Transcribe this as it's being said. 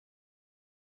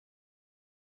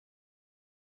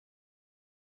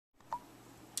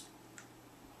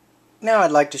Now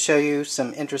I'd like to show you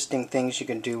some interesting things you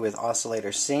can do with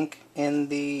oscillator sync in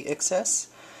the Access.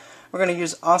 We're going to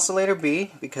use oscillator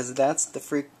B because that's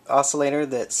the oscillator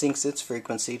that syncs its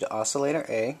frequency to oscillator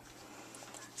A.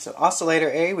 So oscillator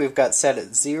A we've got set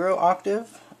at 0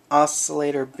 octave.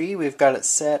 Oscillator B we've got it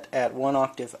set at 1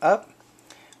 octave up.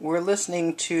 We're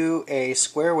listening to a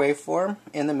square waveform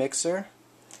in the mixer,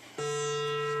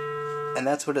 and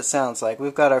that's what it sounds like.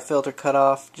 We've got our filter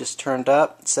cutoff just turned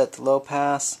up, set to low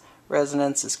pass.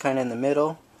 Resonance is kind of in the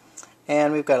middle,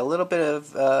 and we've got a little bit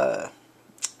of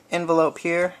envelope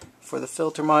here for the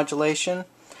filter modulation.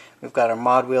 We've got our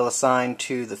mod wheel assigned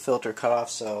to the filter cutoff,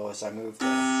 so as I move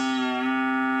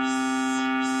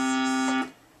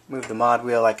the mod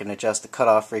wheel, I can adjust the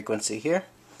cutoff frequency here.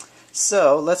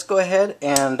 So let's go ahead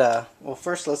and well,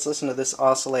 first let's listen to this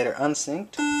oscillator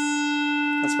unsynced.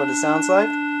 That's what it sounds like.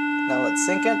 Now let's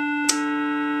sync it.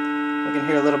 We can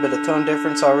hear a little bit of tone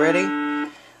difference already.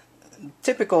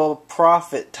 Typical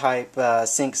profit type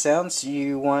sync sounds,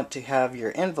 you want to have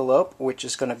your envelope, which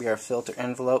is going to be our filter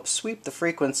envelope, sweep the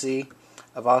frequency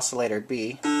of oscillator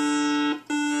B.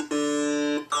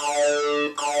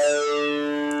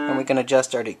 And we can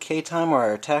adjust our decay time or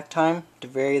our attack time to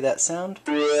vary that sound.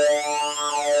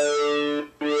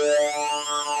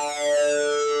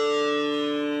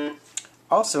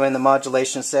 Also in the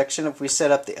modulation section, if we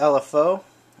set up the LFO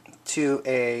to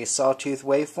a sawtooth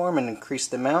waveform and increase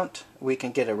the amount, we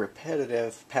can get a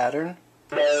repetitive pattern.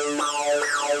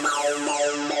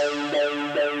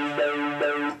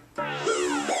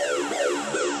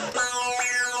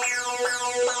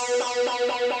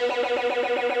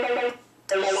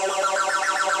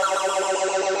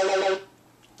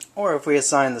 Or if we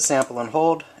assign the sample and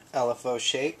hold LFO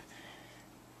shape,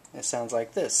 it sounds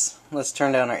like this. Let's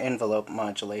turn down our envelope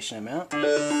modulation amount.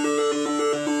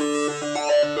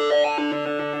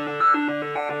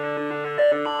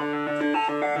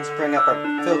 Let's bring up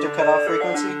our filter cutoff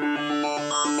frequency.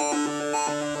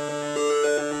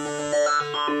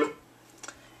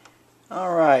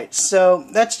 Alright, so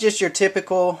that's just your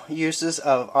typical uses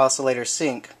of oscillator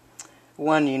sync.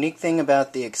 One unique thing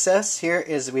about the Access here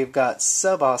is we've got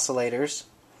sub-oscillators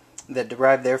that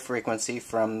derive their frequency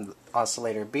from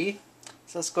oscillator B.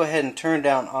 So let's go ahead and turn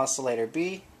down oscillator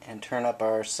B and turn up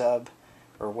our sub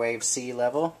or wave C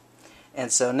level.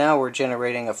 And so now we're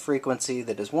generating a frequency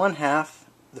that is 1/2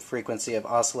 the frequency of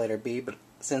oscillator B, but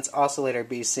since oscillator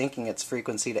B is syncing its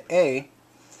frequency to A,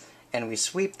 and we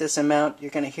sweep this amount,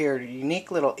 you're going to hear unique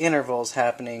little intervals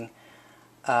happening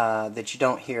that you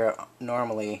don't hear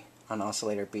normally on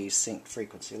oscillator B's synced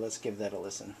frequency. Let's give that a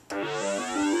listen.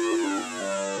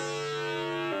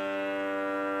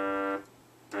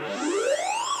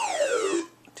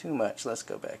 Too much. Let's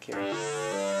go back here.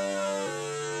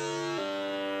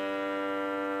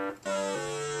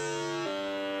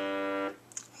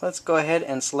 Let's go ahead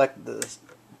and select the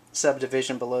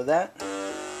subdivision below that.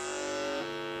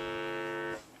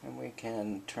 And we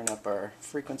can turn up our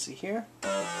frequency here.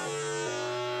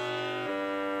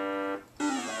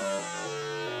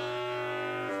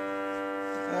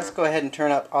 Let's go ahead and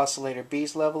turn up oscillator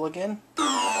B's level again.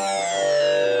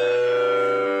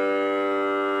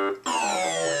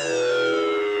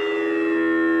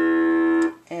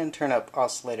 And turn up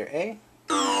oscillator A.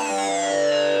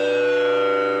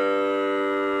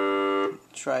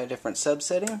 Try a different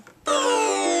subsetting.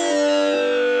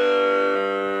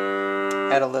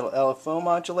 Add a little LFO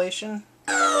modulation.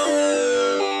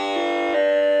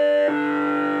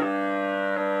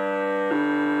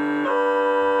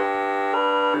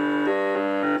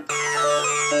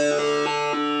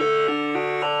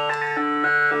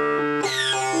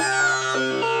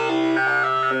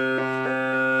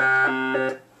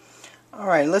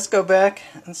 Alright, let's go back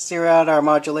and zero out our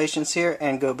modulations here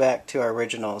and go back to our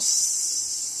original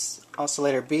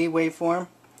oscillator B waveform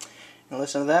and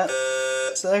listen to that.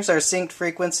 So there's our synced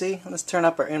frequency. Let's turn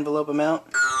up our envelope amount.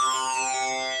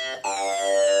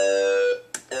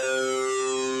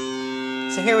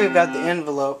 So here we've got the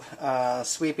envelope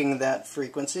sweeping that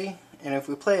frequency, and if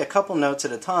we play a couple notes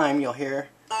at a time, you'll hear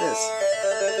this.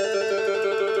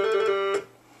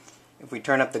 If we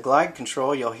turn up the glide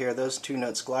control, you'll hear those two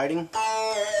notes gliding.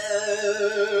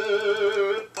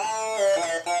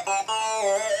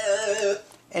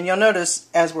 And you'll notice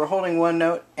as we're holding one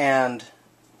note and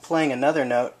playing another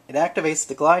note, it activates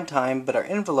the glide time, but our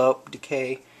envelope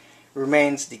decay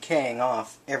remains decaying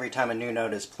off every time a new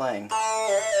note is playing.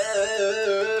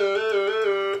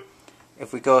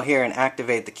 If we go here and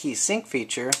activate the key sync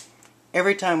feature,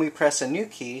 every time we press a new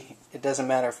key, it doesn't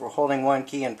matter if we're holding one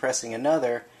key and pressing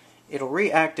another, it'll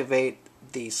reactivate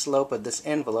the slope of this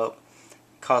envelope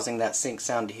causing that sync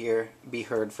sound to be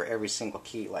heard for every single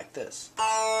key like this.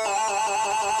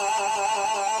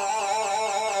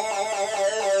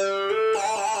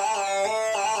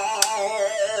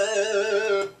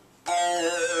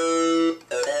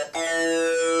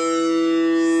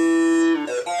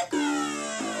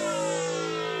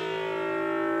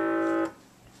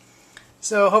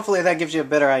 So hopefully that gives you a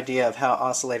better idea of how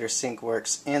oscillator sync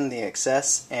works in the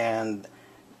Excess and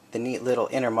the neat little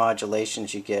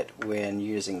intermodulations you get when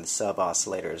using the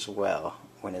sub-oscillator as well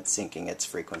when it's syncing its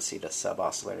frequency to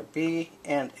sub-oscillator B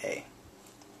and A.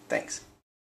 Thanks.